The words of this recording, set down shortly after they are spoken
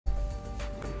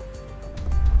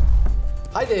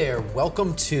Hi there,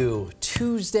 welcome to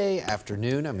Tuesday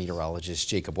afternoon. I'm meteorologist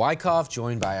Jacob Wycoff,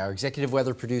 joined by our executive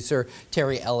weather producer,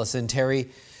 Terry Eliasen. Terry,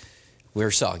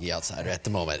 we're soggy outside at the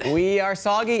moment. We are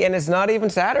soggy, and it's not even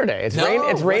Saturday. It's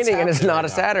raining, and it's not a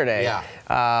Saturday. Yeah.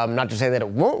 Not to say that it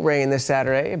won't rain this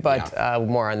Saturday, but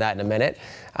more on that in a minute.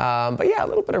 But yeah, a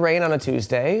little bit of rain on a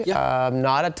Tuesday. Yeah.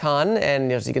 Not a ton,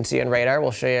 and as you can see on radar,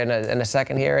 we'll show you in a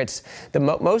second here. It's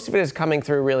most of it is coming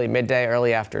through really midday,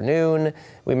 early afternoon.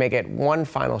 We may get one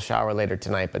final shower later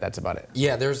tonight, but that's about it.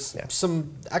 Yeah, there's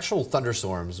some actual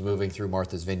thunderstorms moving through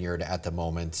Martha's Vineyard at the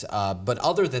moment. But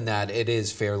other than that, it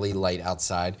is fairly light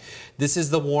outside. This is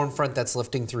the warm front that's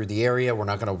lifting through the area. We're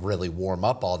not going to really warm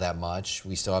up all that much.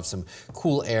 We still have some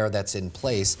cool air that's in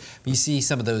place. You see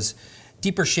some of those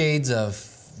deeper shades of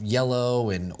yellow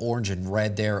and orange and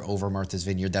red there over Martha's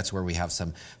Vineyard. That's where we have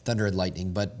some thunder and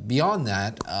lightning. But beyond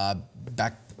that,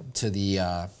 back to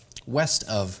the west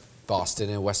of Boston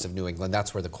and west of New England,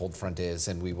 that's where the cold front is,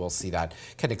 and we will see that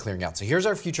kind of clearing out. So here's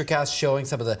our futurecast showing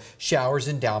some of the showers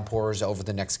and downpours over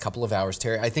the next couple of hours.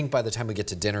 Terry, I think by the time we get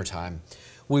to dinner time,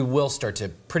 we will start to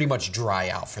pretty much dry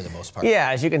out for the most part. Yeah,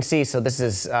 as you can see, so this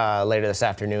is later this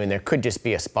afternoon. There could just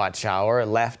be a spot shower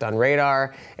left on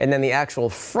radar, and then the actual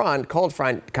front, cold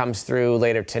front, comes through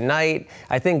later tonight.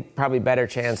 I think probably better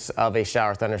chance of a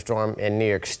shower thunderstorm in New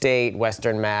York State,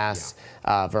 Western Mass,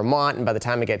 Vermont, and by the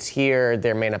time it gets here,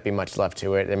 there may not be much left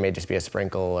to it. There may just be a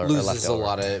sprinkle or loses a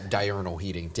lot of diurnal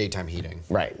heating, daytime heating.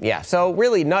 Right. Yeah. So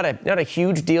really, not a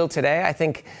huge deal today. I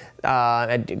think.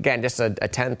 Again, just a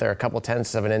tenth or a couple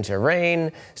tenths of an inch of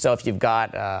rain. So if you've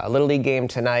got a Little League game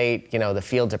tonight, you know, the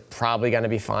fields are probably going to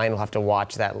be fine. We'll have to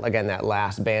watch that, again, that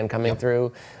last band coming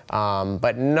through.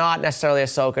 But not necessarily a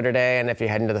soaker today. And if you're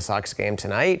heading to the Sox game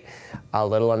tonight, a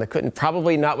little on the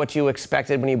probably not what you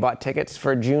expected when you bought tickets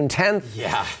for June 10th.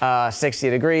 Yeah. 60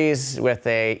 degrees with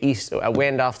a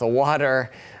wind off the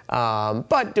water.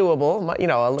 But doable, you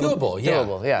know, a little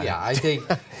doable, yeah. Yeah, I think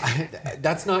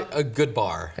that's not a good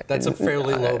bar. That's a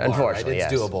fairly low bar, unfortunately,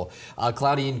 right? It's doable.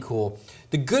 Cloudy and cool.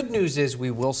 The good news is we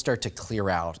will start to clear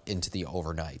out into the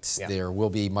overnights. Yeah. There will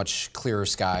be much clearer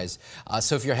skies.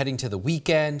 So if you're heading to the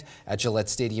weekend at Gillette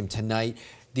Stadium tonight,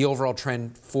 the overall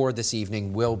trend for this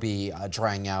evening will be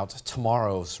drying out.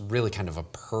 Tomorrow's really kind of a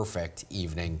perfect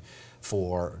evening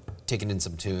for taking in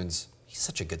some tunes. He's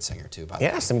such a good singer, too, by the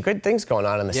way. Yeah, some good things going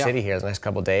on in the city here the next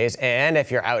couple of days. And if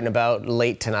you're out and about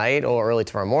late tonight or early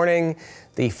tomorrow morning,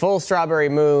 the full strawberry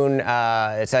moon,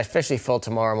 it's officially full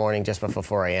tomorrow morning just before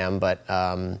 4 a.m., but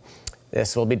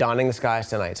this will be donning the skies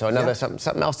tonight. So another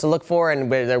something else to look for.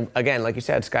 And again, like you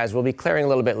said, skies will be clearing a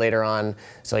little bit later on,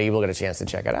 so you will get a chance to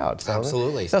check it out. So,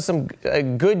 absolutely. So some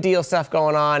good deal stuff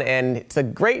going on. And the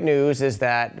great news is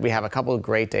that we have a couple of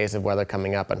great days of weather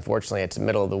coming up. Unfortunately, it's the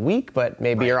middle of the week, but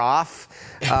maybe you're off.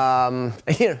 You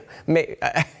know,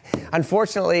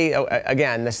 unfortunately,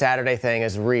 again, the Saturday thing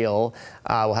is real.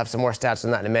 We'll have some more stats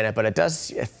on that in a minute, but it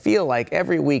does feel like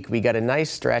every week we get a nice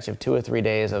stretch of 2 or 3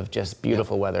 days of just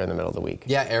beautiful weather in the middle of the week.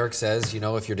 Yeah, Eric says, you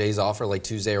know, if your days off are like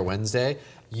Tuesday or Wednesday,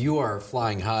 you are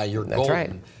flying high, you're golden. That's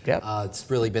right. Yep. It's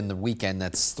really been the weekend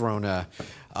that's thrown a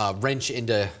wrench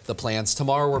into the plans.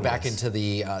 Tomorrow we're back into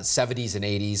the 70s and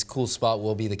 80s. Cool spot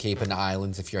will be the Cape and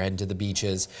Islands if you're heading to the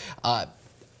beaches.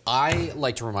 I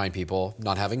like to remind people,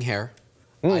 not having hair,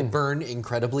 I burn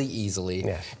incredibly easily,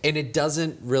 and it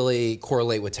doesn't really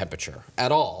correlate with temperature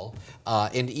at all.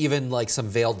 And even like some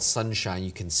veiled sunshine,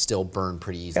 you can still burn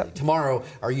pretty easily. Tomorrow,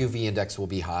 our UV index will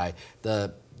be high.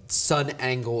 The sun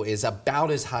angle is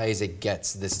about as high as it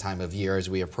gets this time of year as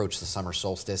we approach the summer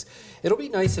solstice. It'll be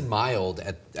nice and mild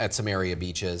at some area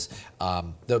beaches.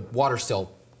 The water's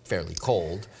still fairly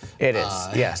cold. It is,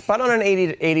 yes. But on an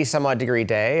 80 some odd degree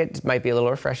day, it might be a little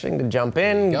refreshing to jump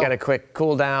in, get a quick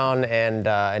cool down,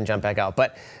 and jump back out.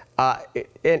 But out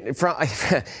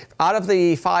of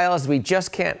the files, we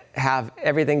just can't have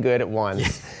everything good at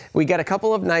once. We get a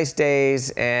couple of nice days,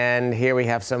 and here we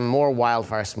have some more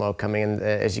wildfire smoke coming in.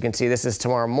 As you can see, this is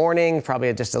tomorrow morning,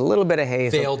 probably just a little bit of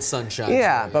haze. Veiled sunshine.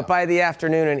 Yeah, but by the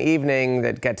afternoon and evening,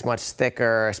 that gets much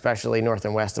thicker, especially north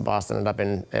and west of Boston and up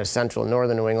in central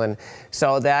northern New England.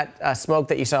 So that smoke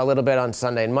that you saw a little bit on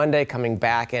Sunday and Monday coming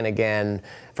back in again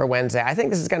for Wednesday. I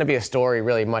think this is going to be a story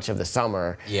really much of the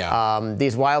summer. Yeah.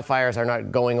 These wildfires are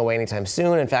not going away anytime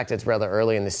soon. In fact, it's rather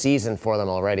early in the season for them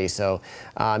already. So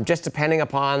just depending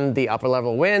upon the upper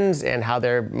level winds and how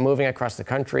they're moving across the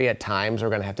country, at times we're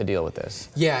going to have to deal with this.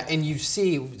 Yeah, and you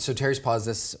see, so Terry's paused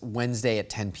this Wednesday at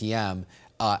 10 p.m.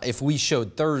 If we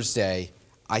showed Thursday,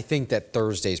 I think that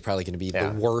Thursday is probably going to be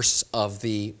the worst of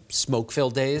the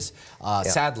smoke-filled days.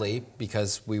 Sadly,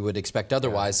 because we would expect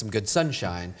otherwise some good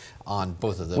sunshine on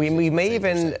both of those. We may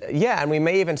even, and we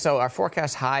may even, so our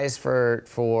forecast highs for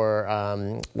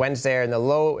Wednesday are in the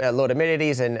low to mid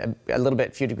 80s and a little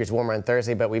bit, few degrees warmer on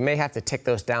Thursday, but we may have to tick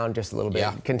those down just a little bit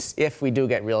if we do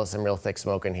get some real thick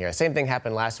smoke in here. Same thing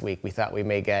happened last week. We thought we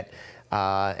may get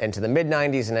into the mid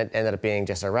 90s, and it ended up being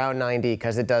just around 90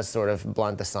 because it does sort of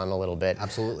blunt the sun a little bit.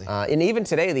 Absolutely. And even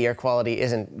today, the air quality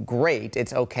isn't great.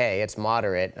 It's okay. It's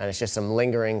moderate, and it's just some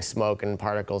lingering smoke and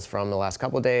particles from the last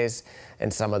couple of days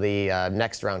and some of the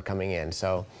next round coming in.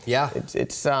 So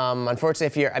it's unfortunately,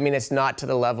 if you're, I mean, it's not to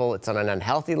the level, it's on an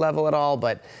unhealthy level at all,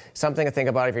 but something to think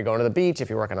about if you're going to the beach, if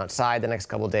you're working outside the next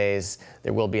couple of days,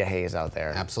 there will be a haze out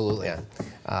there. Absolutely.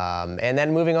 And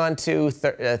then moving on to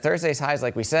Thursday's highs,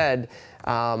 like we said,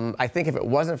 I think if it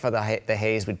wasn't for the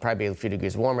haze, we'd probably be a few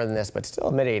degrees warmer than this, but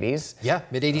still mid-80s. Yeah,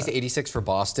 mid-80s to 86 for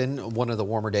Boston, one of the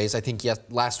warmer days. I think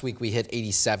last week we hit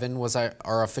 87 was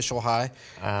our official high,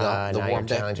 the warm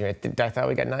day. I thought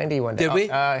we got 90 one day. Did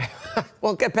we?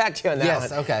 We'll get back to you on that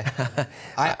yes, one.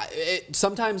 Okay.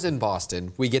 Sometimes in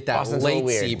Boston, we get that Boston's late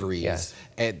sea breeze. Yes.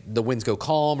 And the winds go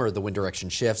calm or the wind direction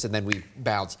shifts, and then we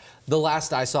bounce. The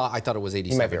last I saw, I thought it was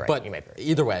 87. You might be right. But you might be right.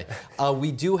 Either way,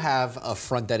 we do have a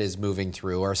front that is moving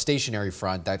through, or a stationary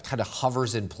front that kind of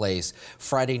hovers in place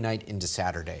Friday night into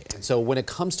Saturday. And so when it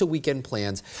comes to weekend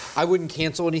plans, I wouldn't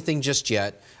cancel anything just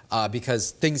yet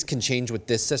because things can change with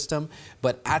this system.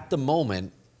 But at the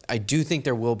moment, I do think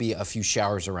there will be a few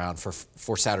showers around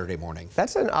for Saturday morning.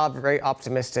 That's a very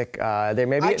optimistic. There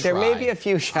may be a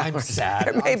few showers. I'm sad.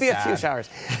 There may be a few showers.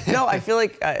 No, I feel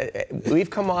like we've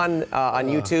come on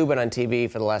YouTube and on TV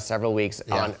for the last several weeks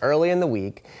on early in the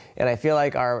week, and I feel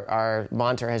like our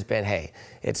mantra has been, hey,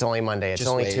 it's only Monday, it's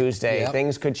only Tuesday,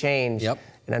 things could change. And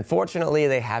unfortunately,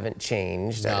 they haven't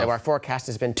changed. Our forecast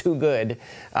has been too good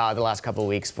the last couple of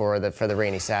weeks for the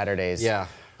rainy Saturdays.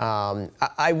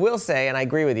 I will say, and I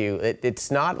agree with you,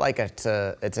 it's not like it's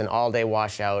an all-day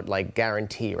washout like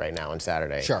guarantee right now on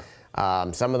Saturday. Sure.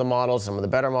 Some of the models, some of the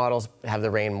better models have the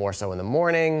rain more so in the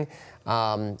morning.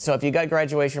 So if you got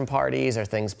graduation parties or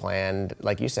things planned,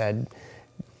 like you said,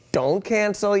 don't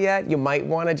cancel yet. You might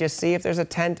want to just see if there's a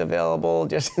tent available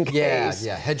just in case.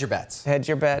 Yeah, hedge your bets. Hedge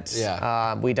your bets.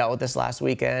 Yeah. We dealt with this last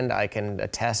weekend. I can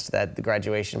attest that the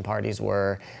graduation parties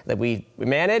that we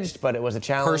managed, but it was a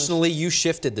challenge. Personally, you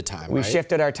shifted the time, We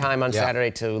shifted our time on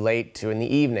Saturday to late to in the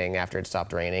evening after it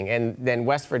stopped raining. And then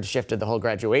Westford shifted the whole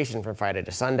graduation from Friday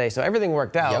to Sunday. So everything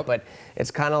worked out, but it's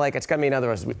kind of like, it's going to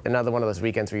be another one of those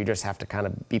weekends where you just have to kind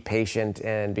of be patient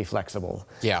and be flexible.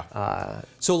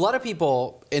 So a lot of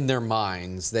people, in their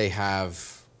minds, they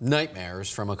have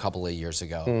nightmares from a couple of years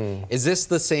ago. Is this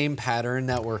the same pattern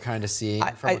that we're kind of seeing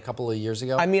from a couple of years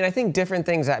ago? I mean, I think different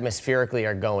things atmospherically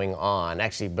are going on.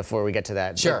 Actually, before we get to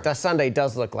that, the Sunday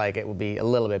does look like it will be a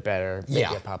little bit better,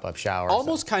 maybe a pop-up shower.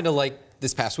 Almost kind of like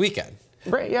this past weekend.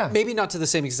 Right, yeah. Maybe not to the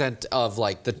same extent of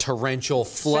like the torrential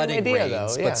flooding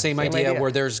rains, but same idea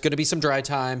where there's going to be some dry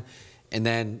time, and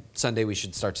then Sunday we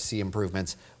should start to see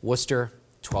improvements. Worcester,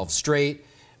 12 straight.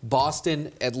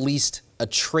 Boston, at least a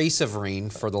trace of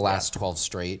rain for the last 12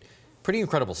 straight. Pretty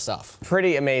incredible stuff.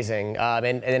 Pretty amazing.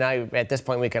 And at this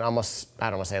point, we can almost,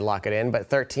 I don't want to say lock it in, but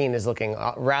 13 is looking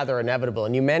rather inevitable.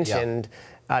 And you mentioned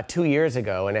 2 years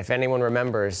ago, and if anyone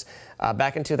remembers,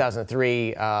 back in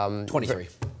 2003. 23.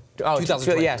 Oh,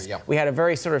 2023, yes. We had a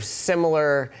very sort of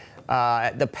similar.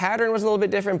 The pattern was a little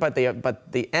bit different, but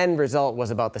the end result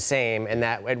was about the same, and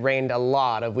that it rained a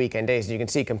lot of weekend days. And you can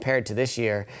see compared to this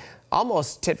year,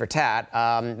 almost tit for tat.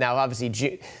 Now,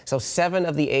 obviously, so 7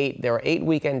 of the 8, there were 8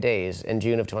 weekend days in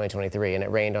June of 2023, and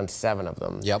it rained on 7 of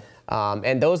them.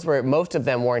 And those were, most of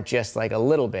them weren't just like a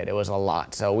little bit, it was a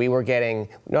lot. So we were getting,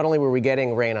 not only were we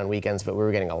getting rain on weekends, but we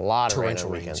were getting a lot of rain on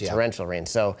weekends. Torrential rain.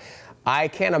 So I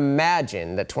can't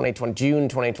imagine that June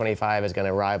 2025 is going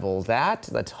to rival that.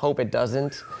 Let's hope it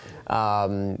doesn't.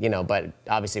 But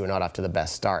obviously we're not off to the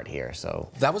best start here. So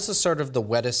that was the start of the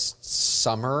wettest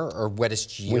summer or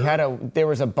wettest year. There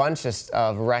was a bunch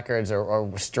of records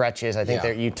or stretches. I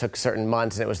think you took certain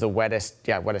months, and it was the wettest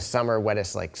summer,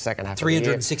 wettest like second half of the year.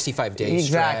 365 days.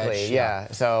 Exactly.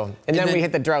 Stretch, So and then we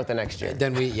hit the drought the next year.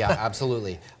 Then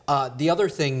absolutely. The other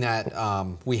thing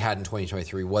that we had in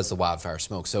 2023 was the wildfire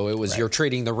smoke. So it was you're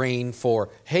trading the rain for,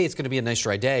 hey, it's going to be a nice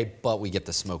dry day, but we get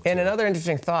the smoke. And another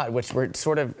interesting thought, which we're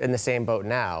sort of in the same boat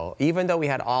now, even though we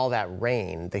had all that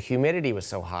rain, the humidity was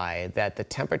so high that the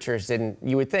temperatures didn't,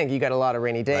 you would think you got a lot of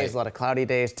rainy days, a lot of cloudy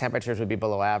days, temperatures would be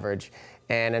below average.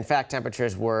 And in fact,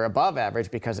 temperatures were above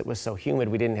average because it was so humid.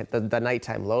 We didn't hit the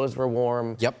nighttime lows were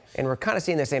warm. Yep. And we're kind of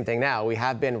seeing the same thing now. We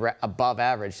have been above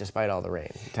average despite all the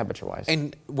rain, temperature-wise.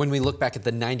 And when we look back at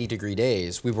the 90-degree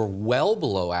days, we were well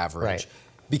below average. Right.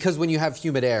 Because when you have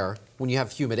humid air,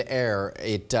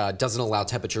 it doesn't allow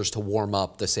temperatures to warm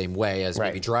up the same way as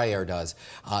maybe dry air does.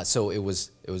 So it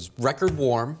was record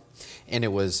warm, and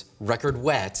it was record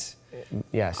wet.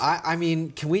 Yes. I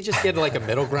mean, can we just get like a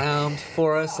middle ground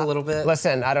for us a little bit?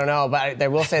 Listen, I don't know, but I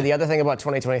will say the other thing about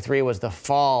 2023 was the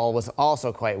fall was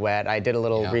also quite wet. I did a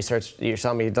little research. You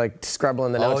saw me like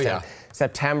scribbling the notes down.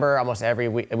 September, almost every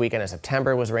weekend in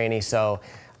September was rainy. So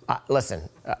listen,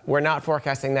 we're not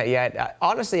forecasting that yet.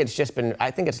 Honestly, it's just been,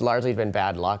 I think it's largely been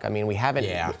bad luck. I mean, we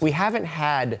haven't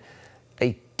had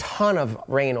a ton of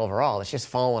rain overall. It's just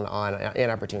fallen on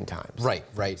inopportune times.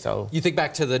 Right. So you think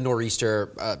back to the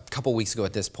nor'easter a couple weeks ago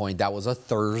at this point. That was a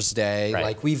Thursday. Right.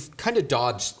 Like we've kind of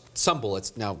dodged some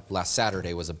bullets. Now, last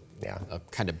Saturday was a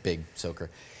kind of big soaker.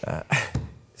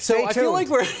 So I feel like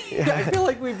I feel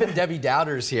like we've been Debbie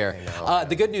Downers here.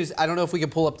 The good news, I don't know if we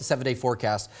can pull up the 7-day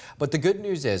forecast, but the good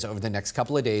news is over the next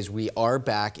couple of days, we are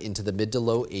back into the mid to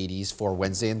low 80s for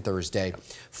Wednesday and Thursday.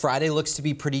 Friday looks to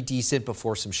be pretty decent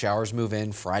before some showers move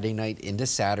in. Friday night into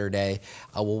Saturday,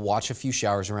 we'll watch a few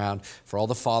showers around. For all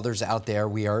the fathers out there,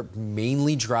 we are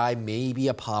mainly dry, maybe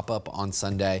a pop-up on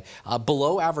Sunday.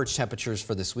 Below average temperatures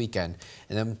for this weekend.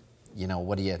 And then, you know,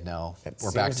 what do you know?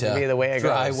 We're back to be the way it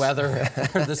dry goes. weather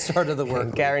for the start of the work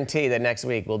week. Guarantee that next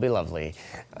week will be lovely.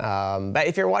 But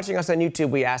if you're watching us on YouTube,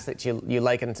 we ask that you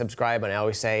like and subscribe. And I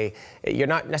always say, you're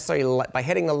not necessarily, by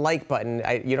hitting the like button,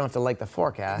 you don't have to like the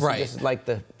forecast. Right. You just like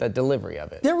the delivery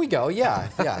of it. There we go.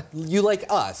 Yeah. You like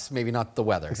us, maybe not the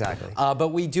weather. Exactly. But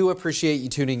we do appreciate you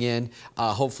tuning in.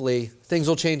 Hopefully things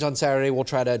will change on Saturday. We'll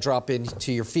try to drop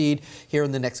into your feed here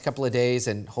in the next couple of days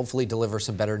and hopefully deliver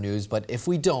some better news. But if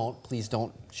we don't, please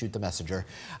don't shoot the messenger.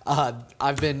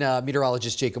 I've been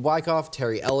meteorologist Jacob Wycoff,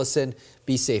 Terry Eliasen.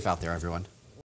 Be safe out there, everyone.